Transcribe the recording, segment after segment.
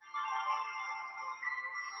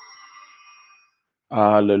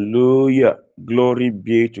Hallelujah. Glory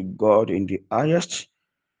be to God in the highest.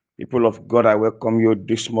 People of God, I welcome you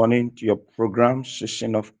this morning to your program,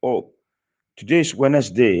 Season of Hope. Today is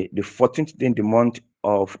Wednesday, the 14th day in the month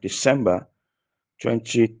of December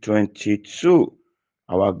 2022.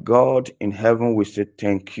 Our God in heaven, we say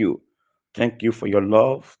thank you. Thank you for your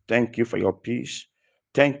love. Thank you for your peace.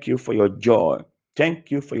 Thank you for your joy. Thank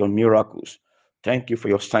you for your miracles. Thank you for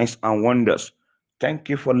your signs and wonders. Thank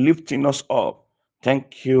you for lifting us up.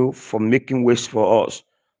 Thank you for making ways for us.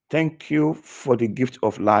 Thank you for the gift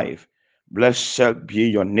of life. Blessed be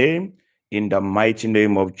your name in the mighty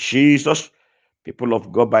name of Jesus. People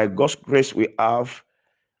of God, by God's grace, we have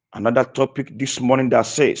another topic this morning that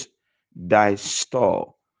says, Thy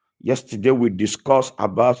store. Yesterday we discussed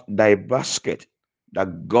about thy basket,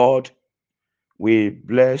 that God will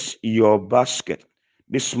bless your basket.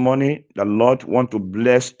 This morning, the Lord want to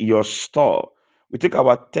bless your store. We take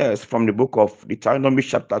our text from the book of Deuteronomy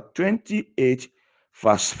chapter 28,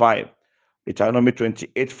 verse 5. Deuteronomy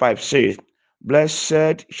 28, 5 says,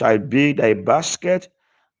 Blessed shall be thy basket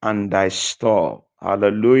and thy store.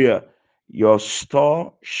 Hallelujah. Your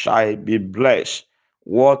store shall be blessed.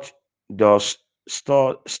 What does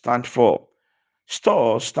store stand for?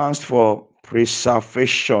 Store stands for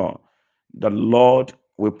preservation. The Lord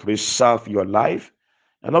will preserve your life.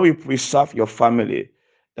 The Lord will preserve your family.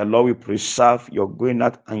 The Lord will preserve your going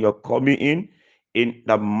out and your coming in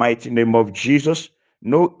the mighty name of Jesus.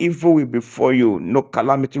 No evil will befall you. No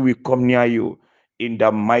calamity will come near you in the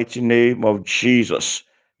mighty name of Jesus.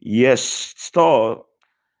 Yes, store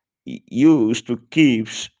used to keep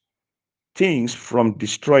things from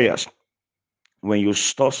destroyers. When you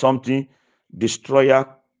store something, destroyer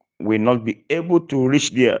will not be able to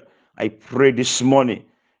reach there. I pray this morning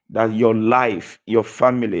that your life, your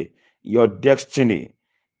family, your destiny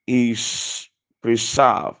is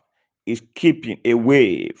preserved, is keeping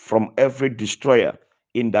away from every destroyer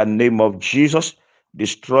in the name of Jesus,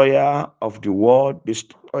 destroyer of the world,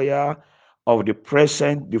 destroyer of the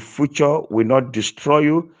present, the future will not destroy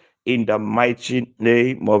you in the mighty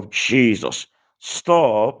name of Jesus.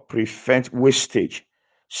 Stop prevent wastage.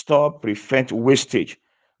 Stop prevent wastage.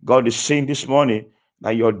 God is saying this morning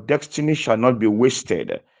that your destiny shall not be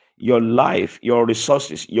wasted. Your life, your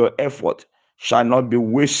resources, your effort shall not be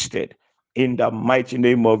wasted. In the mighty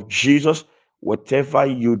name of Jesus, whatever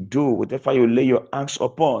you do, whatever you lay your hands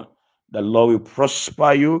upon, the Lord will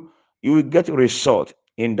prosper you. You will get a result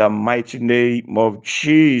in the mighty name of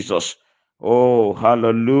Jesus. Oh,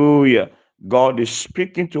 hallelujah. God is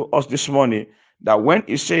speaking to us this morning that when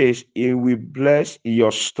He says He will bless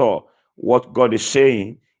your store, what God is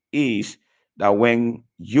saying is that when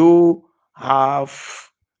you have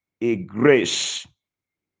a grace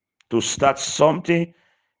to start something,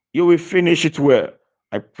 you will finish it well.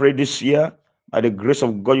 I pray this year, by the grace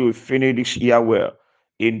of God, you will finish this year well.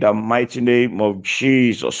 In the mighty name of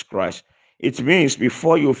Jesus Christ. It means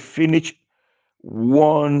before you finish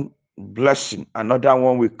one blessing, another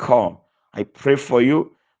one will come. I pray for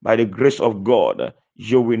you by the grace of God,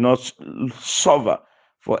 you will not suffer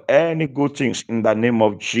for any good things in the name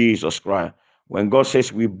of Jesus Christ. When God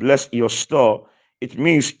says we bless your store, it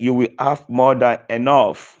means you will have more than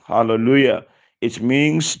enough. Hallelujah. It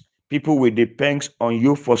means people will depend on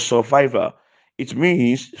you for survival. It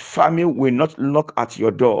means family will not knock at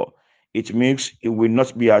your door. It means you will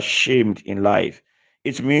not be ashamed in life.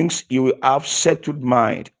 It means you will have settled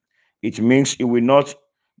mind. It means you will not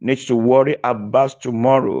need to worry about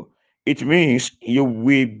tomorrow. It means you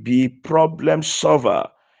will be problem solver.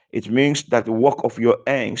 It means that the work of your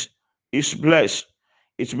hands is blessed.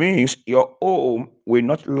 It means your home will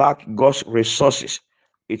not lack God's resources.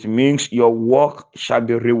 It means your work shall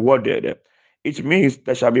be rewarded. It means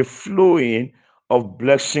there shall be flowing of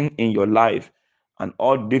blessing in your life. And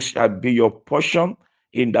all this shall be your portion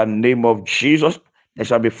in the name of Jesus. There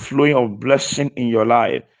shall be flowing of blessing in your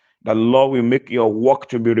life. The Lord will make your work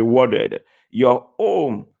to be rewarded. Your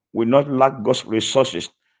home will not lack God's resources.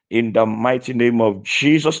 In the mighty name of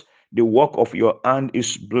Jesus, the work of your hand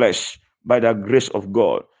is blessed by the grace of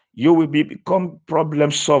God. You will become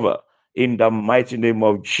problem solver. In the mighty name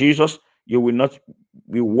of Jesus, you will not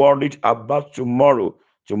be worried about tomorrow.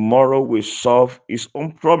 Tomorrow will solve its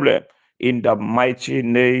own problem. In the mighty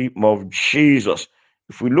name of Jesus.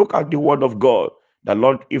 If we look at the word of God, the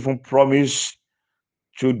Lord even promised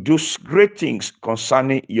to do great things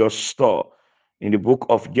concerning your store. In the book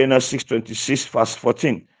of Genesis 26, verse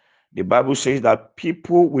 14, the Bible says that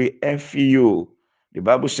people will envy you. The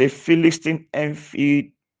Bible says Philistine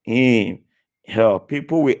envied him. Hell,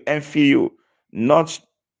 people will envy you, not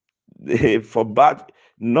for bad,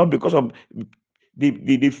 not because of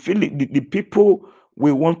the people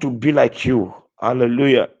We want to be like you.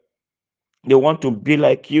 Hallelujah. They want to be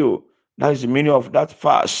like you. That is the meaning of that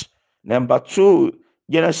fast. Number two,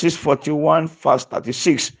 Genesis 41, verse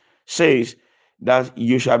 36 says that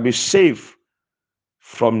you shall be safe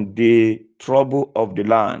from the trouble of the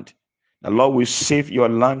land. The Lord will save your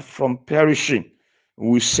land from perishing.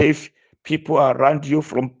 Will save people around you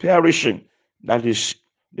from perishing. That is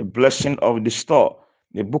the blessing of the store.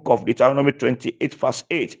 The book of Deuteronomy 28, verse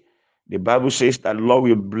 8. The Bible says that the Lord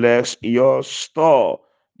will bless your store.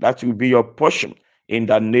 That will be your portion in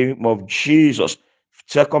the name of Jesus.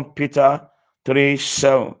 Second Peter 3,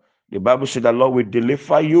 7. The Bible says that the Lord will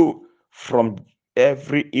deliver you from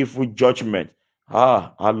every evil judgment.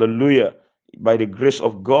 Hallelujah. By the grace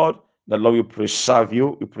of God, the Lord will preserve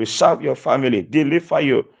you, will preserve your family, deliver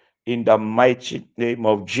you in the mighty name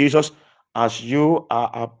of Jesus. As you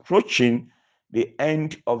are approaching the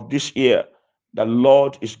end of this year, the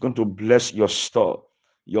Lord is going to bless your store.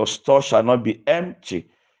 Your store shall not be empty.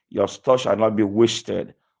 Your store shall not be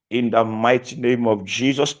wasted. In the mighty name of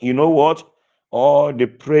Jesus, you know what? All the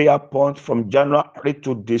prayer points from January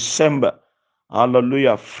to December,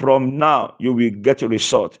 hallelujah, from now you will get a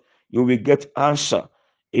result. You will get answer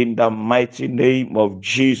in the mighty name of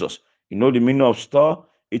Jesus. You know the meaning of star?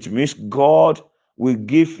 It means God will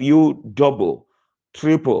give you double,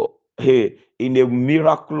 triple, hey, in a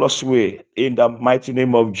miraculous way in the mighty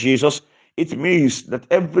name of Jesus. It means that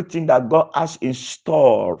everything that God has in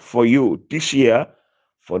store for you this year,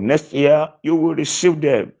 for next year, you will receive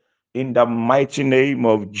them in the mighty name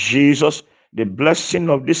of Jesus. The blessing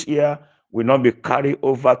of this year will not be carried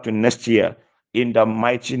over to next year. In the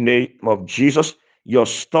mighty name of Jesus, your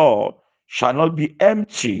store shall not be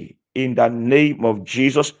empty. In the name of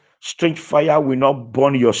Jesus, strange fire will not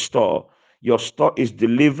burn your store. Your store is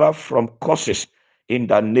delivered from curses. In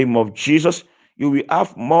the name of Jesus, you will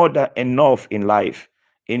have more than enough in life.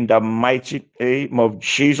 In the mighty name of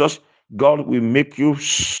Jesus, God will make you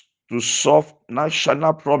to solve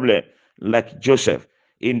national problem like Joseph.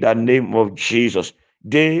 In the name of Jesus,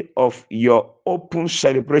 day of your open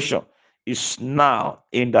celebration is now.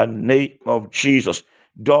 In the name of Jesus,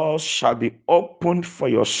 doors shall be opened for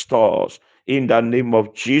your stores. In the name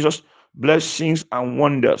of Jesus, blessings and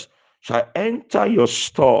wonders shall enter your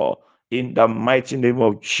store. In the mighty name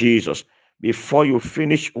of Jesus, before you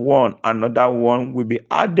finish one, another one will be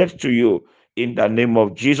added to you. In the name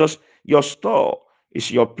of Jesus, your store is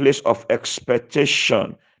your place of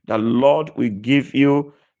expectation. The Lord will give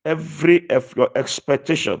you every of your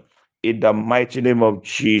expectation in the mighty name of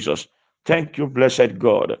Jesus. Thank you, blessed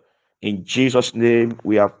God. In Jesus' name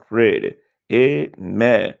we have prayed.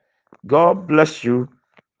 Amen. God bless you.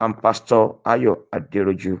 I'm Pastor Ayo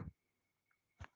Aderoju.